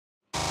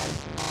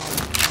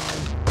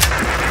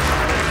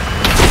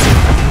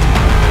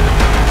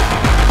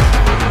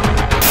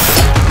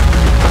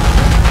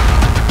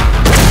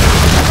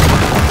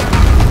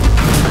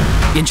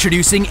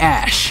Introducing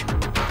Ashe.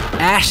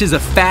 Ashe is a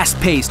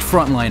fast-paced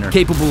frontliner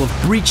capable of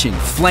breaching,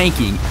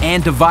 flanking,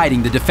 and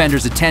dividing the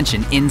defender's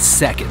attention in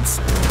seconds.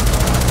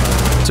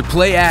 To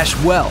play Ashe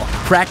well,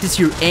 practice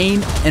your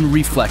aim and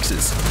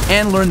reflexes,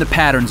 and learn the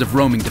patterns of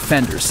roaming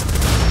defenders.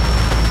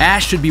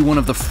 Ashe should be one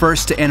of the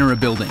first to enter a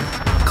building,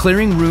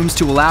 clearing rooms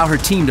to allow her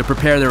team to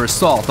prepare their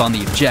assault on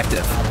the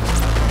objective.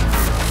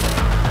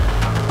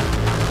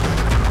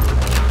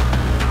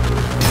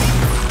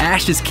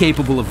 Ashe is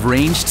capable of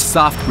ranged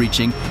soft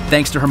breaching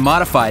thanks to her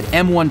modified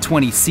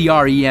M120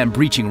 CREM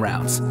breaching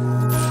rounds.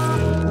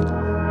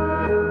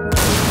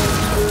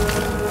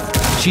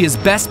 She is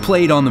best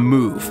played on the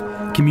move,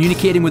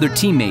 communicating with her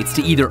teammates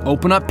to either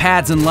open up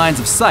pads and lines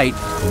of sight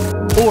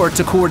or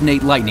to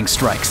coordinate lightning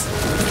strikes.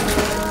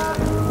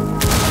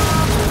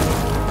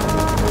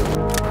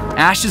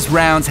 Ashe's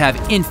rounds have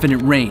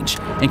infinite range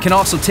and can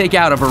also take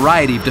out a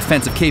variety of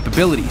defensive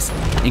capabilities,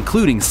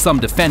 including some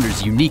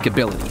defenders' unique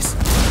abilities.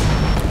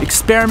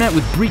 Experiment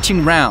with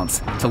breaching rounds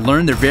to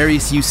learn their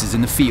various uses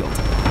in the field.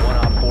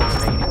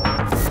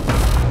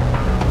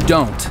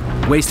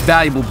 Don't waste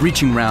valuable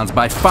breaching rounds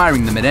by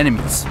firing them at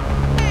enemies.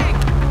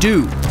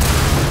 Do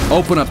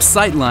open up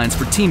sight lines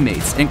for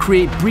teammates and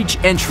create breach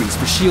entries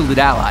for shielded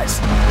allies.